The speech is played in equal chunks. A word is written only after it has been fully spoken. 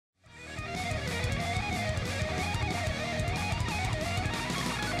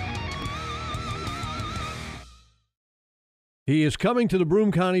He is coming to the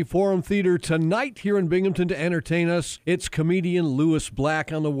Broome County Forum Theater tonight here in Binghamton to entertain us. It's comedian Lewis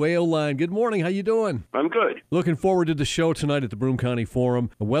Black on the whale line. Good morning. How you doing? I'm good. Looking forward to the show tonight at the Broome County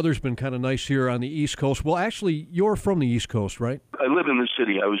Forum. The weather's been kind of nice here on the East Coast. Well, actually, you're from the East Coast, right? I live in the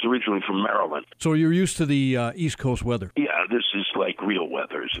city. I was originally from Maryland. So you're used to the East Coast weather? Yeah, this is like real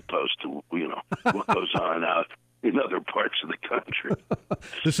weather as opposed to, what goes on out in other parts of the country.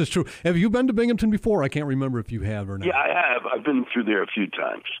 This is true. Have you been to Binghamton before? I can't remember if you have or not. Yeah, I have. I've been through there a few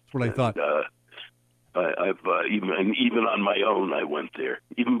times. That's what I thought. I've even on my own, I went there.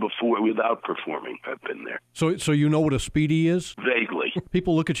 Even before, without performing, I've been there. So you know what a speedy is? Vaguely.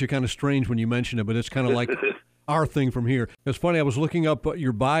 People look at you kind of strange when you mention it, but it's kind of like our thing from here. It's funny, I was looking up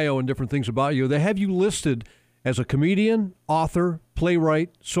your bio and different things about you. They have you listed as a comedian, author,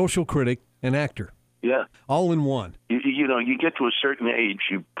 playwright, social critic, and actor. Yeah. All in one. You get to a certain age,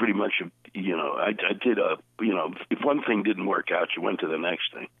 you pretty much, I did if one thing didn't work out, you went to the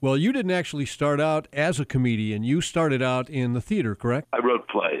next thing. Well, you didn't actually start out as a comedian. You started out in the theater, correct? I wrote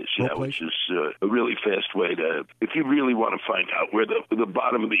plays, which is a really fast way to, if you really want to find out where the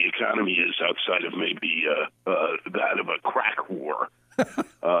bottom of the economy is outside of maybe that of a crack war.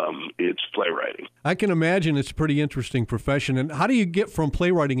 It's playwriting. I can imagine it's a pretty interesting profession. And how do you get from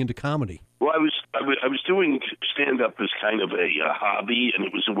playwriting into comedy? Well, I was doing stand-up as kind of a hobby, and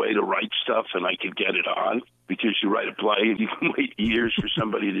it was a way to write stuff, and I could get it on, because you write a play, and you can wait years for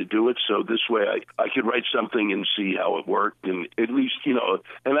somebody to do it. So this way, I could write something and see how it worked, and at least, and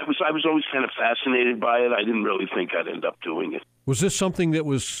I was always kind of fascinated by it. I didn't really think I'd end up doing it. Was this something that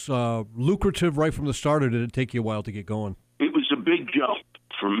was lucrative right from the start, or did it take you a while to get going? It was a big jump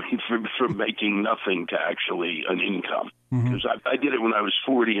for me from making nothing to actually an income. Because I did it when I was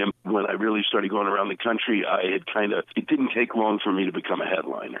 40, and when I really started going around the country, it didn't take long for me to become a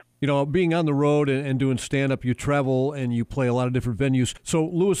headliner. Being on the road and doing stand-up, you travel and you play a lot of different venues. So,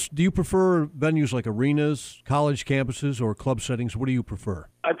 Lewis, do you prefer venues like arenas, college campuses, or club settings? What do you prefer?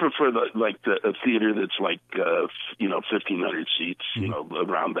 I prefer a theater that's like 1,500 seats,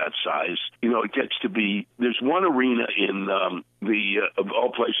 around that size. It gets to be, there's one arena in of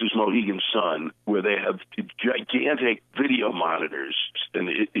all places, Mohegan Sun, where they have gigantic video monitors, and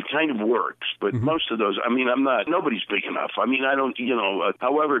it kind of works. But most of those, nobody's big enough. I don't,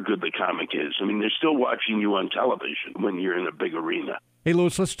 however good the comic is, they're still watching you on television when you're in a big arena. Hey,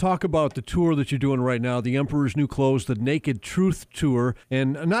 Lewis, let's talk about the tour that you're doing right now, The Emperor's New Clothes, the Naked Truth Tour.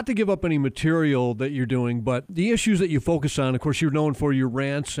 And not to give up any material that you're doing, but the issues that you focus on, of course, you're known for your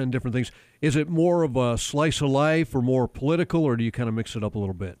rants and different things. Is it more of a slice of life or more political, or do you kind of mix it up a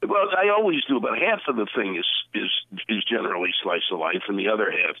little bit? Well, I always do, but half of the thing is generally slice of life, and the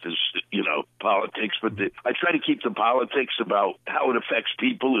other half is, politics. But I try to keep the politics about how it affects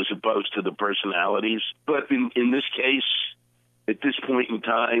people as opposed to the personalities. But in this case, at this point in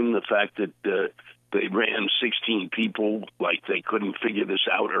time, the fact that they ran 16 people like they couldn't figure this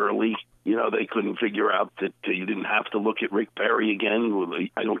out early. They couldn't figure out that you didn't have to look at Rick Perry again.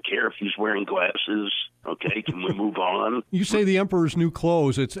 I don't care if he's wearing glasses. Okay, can we move on? You say The Emperor's New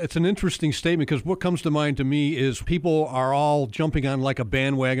Clothes. It's an interesting statement, because what comes to mind to me is people are all jumping on like a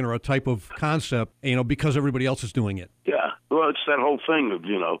bandwagon or a type of concept, because everybody else is doing it. Yeah, well, it's that whole thing of,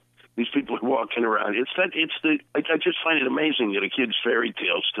 these people are walking around. I just find it amazing that a kid's fairy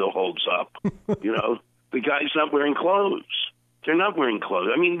tale still holds up. The guy's not wearing clothes. They're not wearing clothes.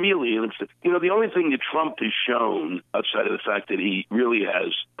 Really, the only thing that Trump has shown, outside of the fact that he really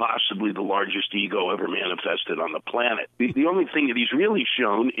has possibly the largest ego ever manifested on the planet, the only thing that he's really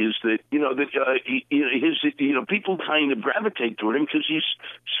shown is that people kind of gravitate toward him because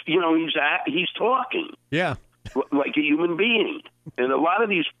he's talking. Yeah. Like a human being. And a lot of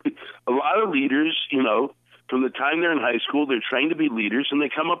leaders, from the time they're in high school, they're trained to be leaders, and they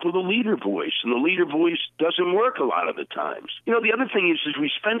come up with a leader voice. And the leader voice doesn't work a lot of the times. The other thing is we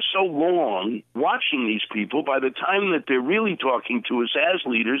spend so long watching these people, by the time that they're really talking to us as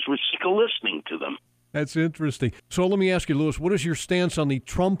leaders, we're sick of listening to them. That's interesting. So let me ask you, Lewis, what is your stance on the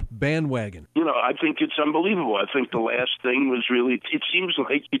Trump bandwagon? I think it's unbelievable. I think the last thing was really, it seems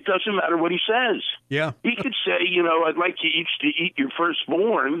like it doesn't matter what he says. Yeah. He could say, I'd like you each to eat your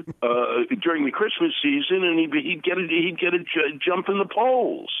firstborn during the Christmas season, and he'd get a jump in the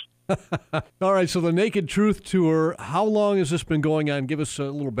polls. All right, so the Naked Truth Tour, how long has this been going on? Give us a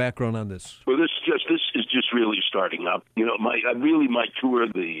little background on this. Well, this is just really starting up. My tour,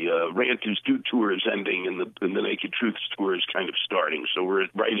 the Ranters Do tour is ending, and the Naked Truth Tour is kind of starting. So we're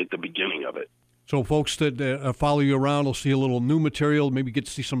right at the beginning of it. So folks that follow you around will see a little new material, maybe get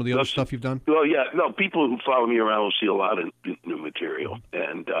to see some of the other stuff you've done? Well, yeah. No, people who follow me around will see a lot of new material.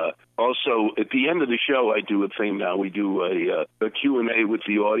 And also, at the end of the show, I do a thing now. We do a Q&A with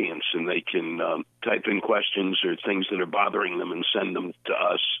the audience, and they can type in questions or things that are bothering them and send them to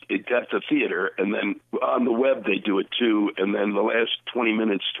us at the theater. And then on the web, they do it too. And then the last 20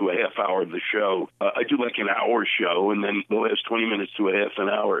 minutes to a half hour of the show, I do like an hour show. And then the last 20 minutes to a half an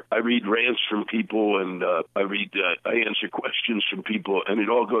hour, I read rants from people, and I answer questions from people, and it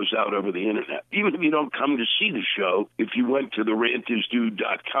all goes out over the internet. Even if you don't come to see the show, if you went to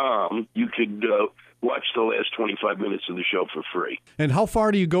therantisdude.com, you could watch the last 25 minutes of the show for free. And how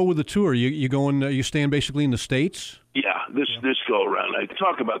far do you go with the tour? You staying basically in the States? Yeah, this go around. I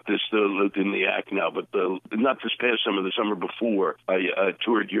talk about this in the act now, but not this past summer, the summer before, I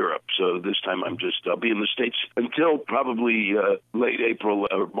toured Europe. So this time I'll be in the States until probably late April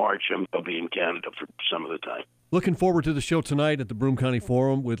or March. I'll be in Canada for some of the time. Looking forward to the show tonight at the Broome County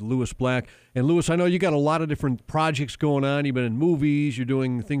Forum with Lewis Black. And Lewis, I know you got a lot of different projects going on. You've been in movies, you're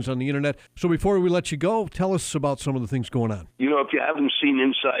doing things on the internet. So before we let you go, tell us about some of the things going on. If you haven't seen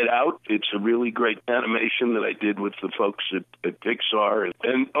Inside Out, it's a really great animation that I did with the folks at Pixar.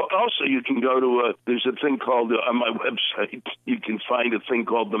 And also you can go to there's a thing called, on my website, you can find a thing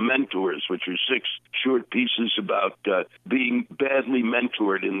called The Mentors, which are 6 short pieces about being badly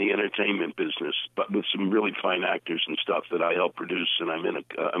mentored in the entertainment business, but with some really fine actors and stuff that I help produce, and I'm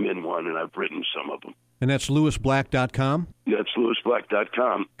in one, and I've written some of them. And that's lewisblack.com? That's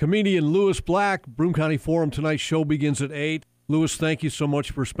lewisblack.com. Comedian Lewis Black, Broome County Forum. Tonight's show begins at 8. Lewis, thank you so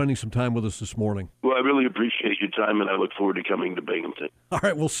much for spending some time with us this morning. Well, I really appreciate your time, and I look forward to coming to Binghamton. All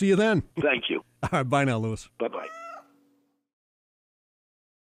right, we'll see you then. Thank you. All right, bye now, Lewis. Bye-bye.